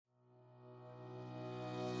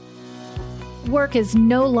Work is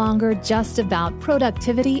no longer just about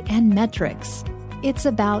productivity and metrics. It's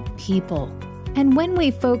about people. And when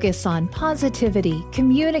we focus on positivity,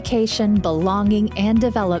 communication, belonging, and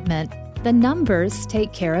development, the numbers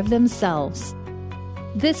take care of themselves.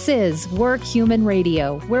 This is Work Human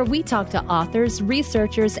Radio, where we talk to authors,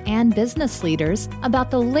 researchers, and business leaders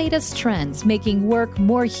about the latest trends making work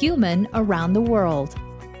more human around the world.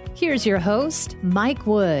 Here's your host, Mike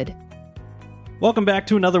Wood. Welcome back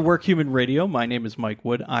to another Work Human Radio. My name is Mike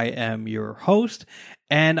Wood. I am your host,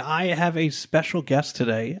 and I have a special guest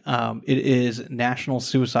today. It is National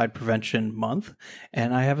Suicide Prevention Month,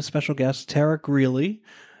 and I have a special guest, Tara Greeley,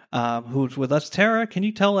 who's with us. Tara, can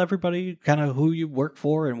you tell everybody kind of who you work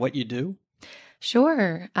for and what you do?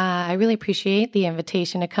 Sure. I really appreciate the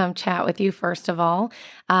invitation to come chat with you, first of all.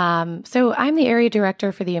 So I'm the area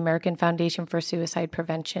director for the American Foundation for Suicide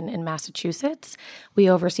Prevention in Massachusetts. We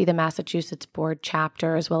oversee the Massachusetts Board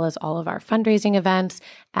chapter, as well as all of our fundraising events,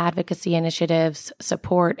 advocacy initiatives,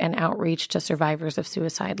 support and outreach to survivors of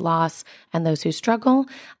suicide loss and those who struggle.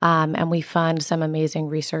 And we fund some amazing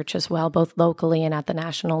research as well, both locally and at the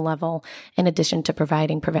national level, in addition to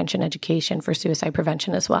providing prevention education for suicide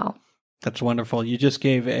prevention as well. That's wonderful. You just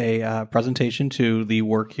gave a presentation to the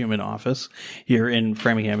Work Human office here in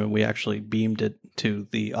Framingham, and we actually beamed it to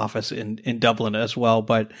the office in Dublin as well.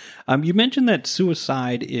 But you mentioned that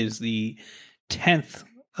suicide is the 10th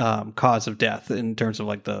cause of death in terms of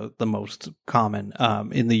like the most common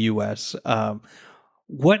in the U.S.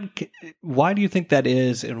 Why do you think that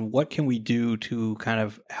is, and what can we do to kind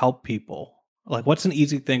of help people? Like, what's an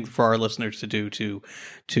easy thing for our listeners to do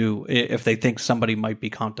to if they think somebody might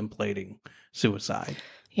be contemplating suicide?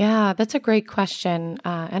 Yeah, that's a great question.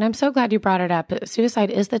 And I'm so glad you brought it up.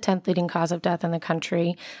 Suicide is the 10th leading cause of death in the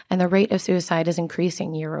country, and the rate of suicide is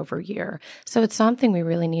increasing year over year. So it's something we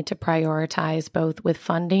really need to prioritize, both with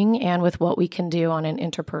funding and with what we can do on an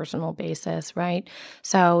interpersonal basis, right?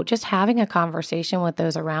 So just having a conversation with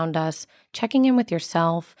those around us, checking in with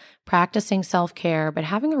yourself, practicing self-care, but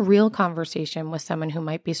having a real conversation with someone who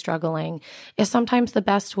might be struggling is sometimes the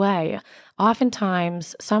best way.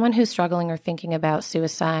 Oftentimes, someone who's struggling or thinking about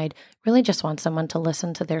suicide really just wants someone to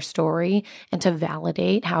listen to their story and to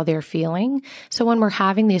validate how they're feeling. So when we're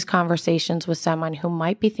having these conversations with someone who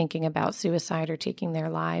might be thinking about suicide or taking their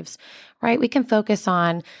lives, right, we can focus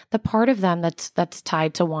on the part of them that's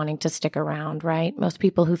tied to wanting to stick around, right? Most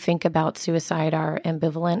people who think about suicide are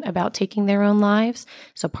ambivalent about taking their own lives.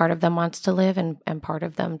 So part of them wants to live and part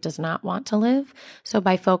of them does not want to live. So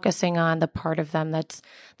by focusing on the part of them that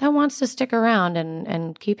wants to stick around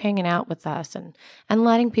and keep hanging out with us and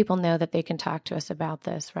letting people know that they can talk to us about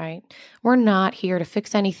this, right? We're not here to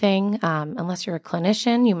fix anything. Unless you're a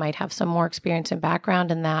clinician, you might have some more experience and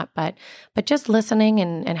background in that, but just listening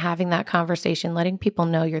and having that conversation, letting people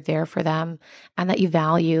know you're there for them and that you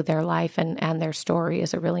value their life and their story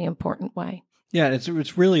is a really important way. Yeah,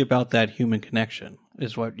 it's really about that human connection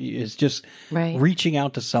is just right. Reaching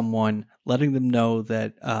out to someone, letting them know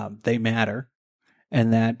that they matter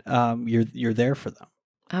and that you're there for them.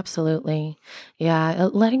 Absolutely. Yeah.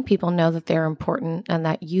 Letting people know that they're important and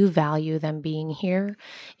that you value them being here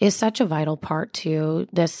is such a vital part to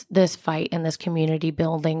this fight and this community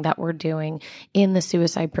building that we're doing in the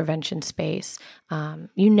suicide prevention space.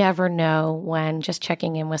 You never know when just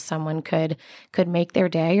checking in with someone could make their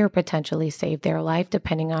day or potentially save their life,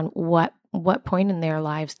 depending on what point in their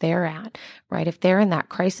lives they're at, right? If they're in that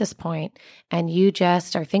crisis point and you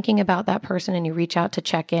just are thinking about that person and you reach out to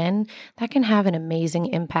check in, that can have an amazing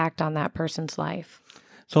impact on that person's life.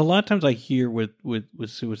 So a lot of times I hear with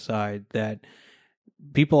suicide that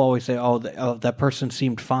people always say, oh, that person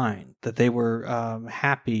seemed fine, that they were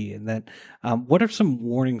happy, and that what are some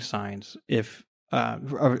warning signs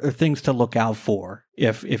or things to look out for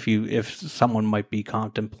if someone might be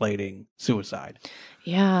contemplating suicide?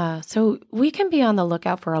 Yeah. So we can be on the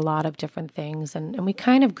lookout for a lot of different things, and we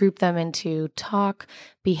kind of group them into talk,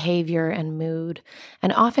 behavior, and mood.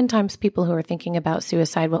 And oftentimes people who are thinking about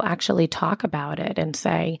suicide will actually talk about it and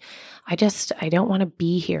say, I don't want to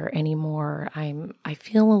be here anymore. I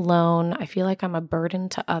feel alone. I feel like I'm a burden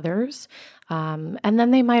to others. And then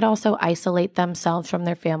they might also isolate themselves from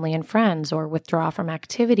their family and friends or withdraw from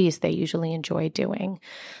activities they usually enjoy doing.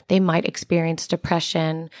 They might experience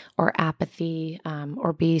depression or apathy,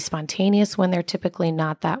 or be spontaneous when they're typically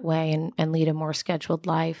not that way and lead a more scheduled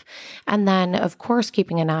life. And then, of course,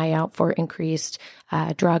 keeping an eye out for increased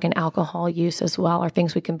drug and alcohol use as well are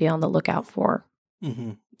things we can be on the lookout for.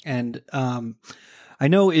 Mm-hmm. And I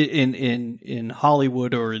know in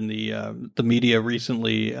Hollywood or in the media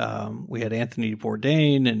recently, we had Anthony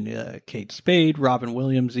Bourdain and Kate Spade, Robin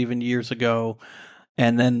Williams even years ago.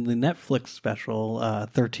 and then the Netflix special,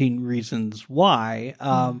 13 Reasons Why.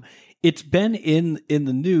 It's been in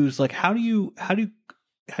the news. Like, how do you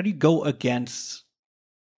go against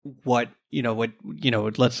what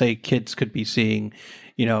let's say kids could be seeing,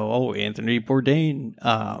 Anthony Bourdain,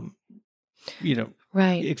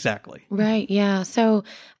 Right. exactly. Right. Yeah. So,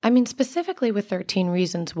 I mean, specifically with 13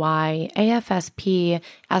 Reasons Why, AFSP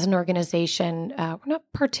as an organization, we're not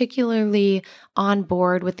particularly on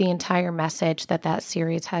board with the entire message that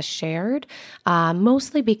series has shared,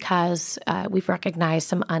 mostly because we've recognized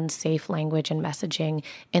some unsafe language and messaging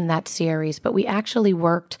in that series. But we actually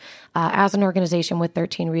worked as an organization with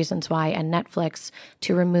 13 Reasons Why and Netflix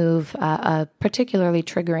to remove a particularly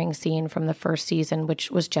triggering scene from the first season, which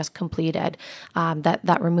was just completed.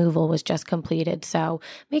 That removal was just completed. So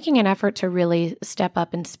making an effort to really step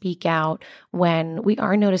up and speak out when we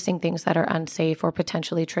are noticing things that are unsafe or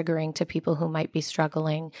potentially triggering to people who might be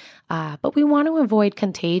struggling. But we want to avoid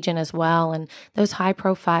contagion as well. And those high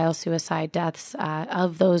profile suicide deaths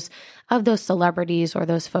of those celebrities or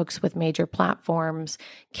those folks with major platforms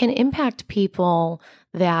can impact people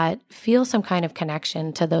that feel some kind of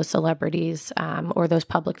connection to those celebrities or those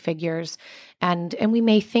public figures. And we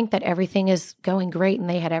may think that everything is going great and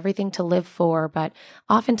they had everything to live for, but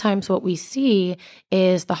oftentimes what we see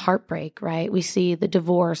is the heartbreak, right? We see the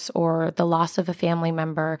divorce or the loss of a family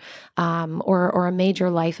member or a major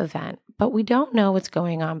life event. But we don't know what's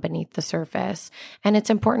going on beneath the surface. And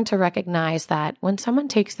it's important to recognize that when someone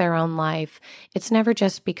takes their own life, it's never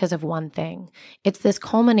just because of one thing. It's this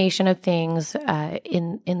culmination of things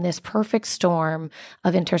in this perfect storm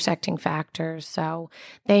of intersecting factors. So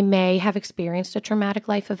they may have experienced a traumatic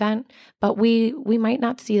life event, but we might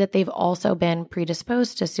not see that they've also been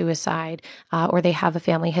predisposed to suicide, or they have a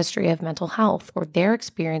family history of mental health, or they're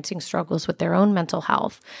experiencing struggles with their own mental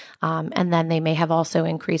health. And then they may have also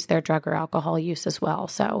increased their drug or alcohol use as well.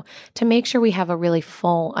 So to make sure we have a really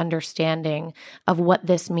full understanding of what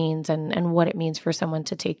this means and what it means for someone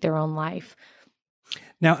to take their own life.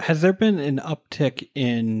 Now, has there been an uptick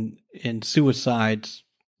in suicides,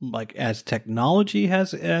 like as technology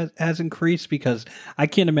has increased? Because I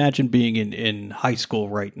can't imagine being in high school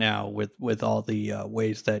right now with all the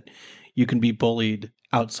ways that you can be bullied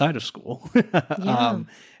outside of school. Yeah.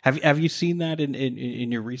 Have you seen that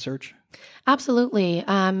in your research? Absolutely.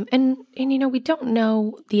 And we don't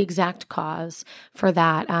know the exact cause for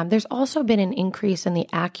that. There's also been an increase in the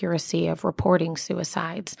accuracy of reporting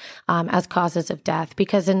suicides as causes of death,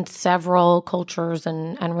 because in several cultures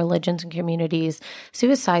and religions and communities,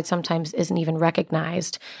 suicide sometimes isn't even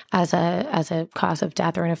recognized as a cause of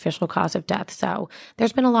death or an official cause of death. So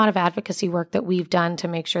there's been a lot of advocacy work that we've done to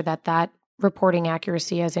make sure that reporting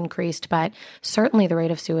accuracy has increased, but certainly the rate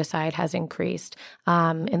of suicide has increased.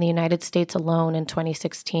 In the United States alone in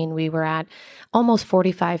 2016, we were at almost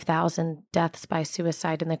 45,000 deaths by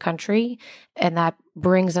suicide in the country. And that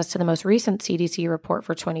brings us to the most recent CDC report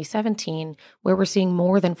for 2017, where we're seeing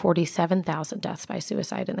more than 47,000 deaths by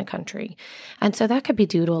suicide in the country. And so that could be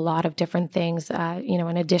due to a lot of different things.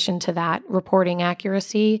 In addition to that reporting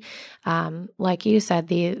accuracy, like you said,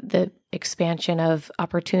 the expansion of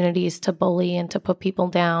opportunities to bully and to put people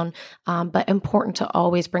down, but important to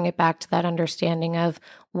always bring it back to that understanding of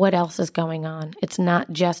what else is going on. It's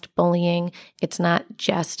not just bullying. It's not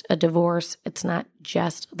just a divorce. It's not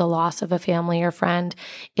just the loss of a family or friend.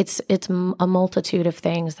 It's a multitude of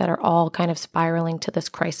things that are all kind of spiraling to this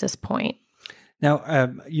crisis point.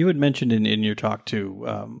 Now, you had mentioned in your talk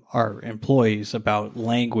to our employees about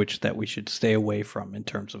language that we should stay away from in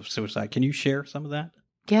terms of suicide. Can you share some of that?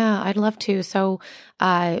 Yeah, I'd love to. So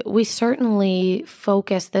we certainly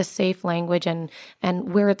focus this safe language, and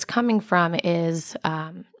where it's coming from is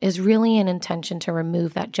really an intention to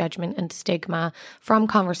remove that judgment and stigma from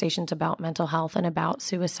conversations about mental health and about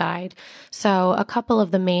suicide. So a couple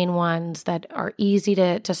of the main ones that are easy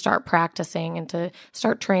to start practicing and to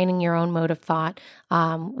start training your own mode of thought.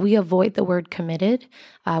 We avoid the word committed.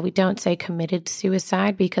 We don't say committed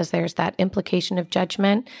suicide because there's that implication of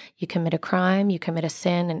judgment. You commit a crime, you commit a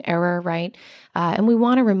sin, an error, right? And we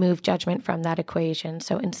want to remove judgment from that equation.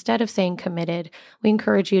 So instead of saying committed, we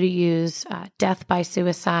encourage you to use death by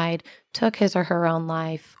suicide, took his or her own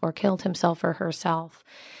life, or killed himself or herself.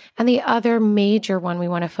 And the other major one we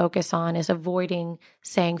want to focus on is avoiding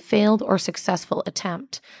saying failed or successful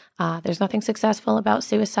attempt. There's nothing successful about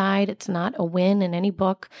suicide. It's not a win in any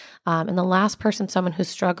book. And the last thing someone who's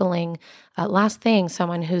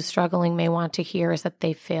struggling may want to hear is that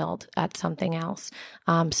they failed at something else.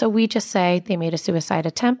 So we just say they made a suicide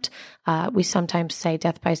attempt. We sometimes say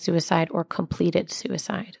death by suicide or completed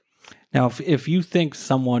suicide. Now, if you think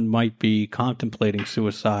someone might be contemplating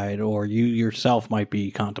suicide or you yourself might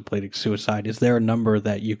be contemplating suicide, is there a number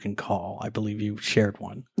that you can call? I believe you shared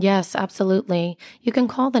one. Yes, absolutely. You can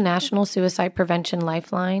call the National Suicide Prevention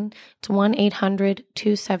Lifeline. It's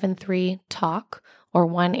 1-800-273-TALK or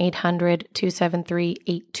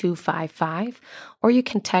 1-800-273-8255. Or you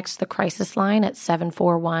can text the crisis line at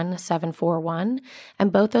 741-741.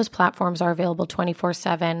 And both those platforms are available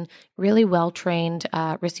 24/7, really well-trained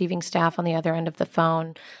receiving staff on the other end of the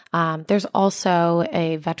phone. There's also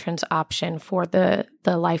a veterans option for the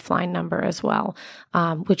Lifeline number as well,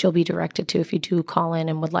 which you'll be directed to if you do call in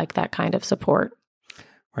and would like that kind of support.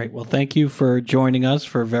 Right. Well, thank you for joining us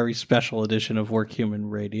for a very special edition of Workhuman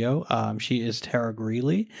Radio. She is Tara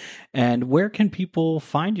Greeley. And where can people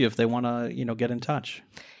find you if they want to, get in touch?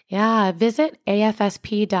 Yeah, visit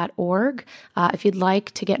afsp.org. If you'd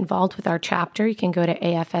like to get involved with our chapter, you can go to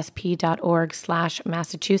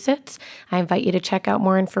afsp.org/Massachusetts. I invite you to check out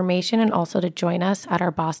more information and also to join us at our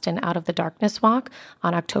Boston Out of the Darkness Walk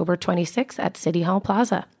on October 26th at City Hall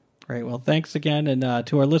Plaza. Great. Well, thanks again. And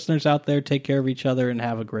to our listeners out there, take care of each other and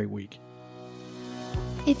have a great week.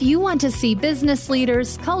 If you want to see business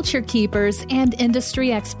leaders, culture keepers, and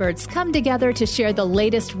industry experts come together to share the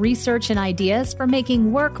latest research and ideas for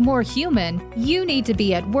making work more human, you need to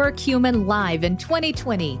be at Workhuman Live in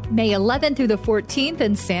 2020, May 11th through the 14th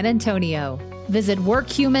in San Antonio. Visit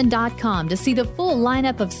workhuman.com to see the full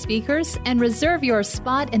lineup of speakers and reserve your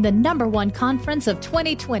spot in the #1 conference of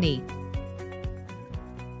 2020.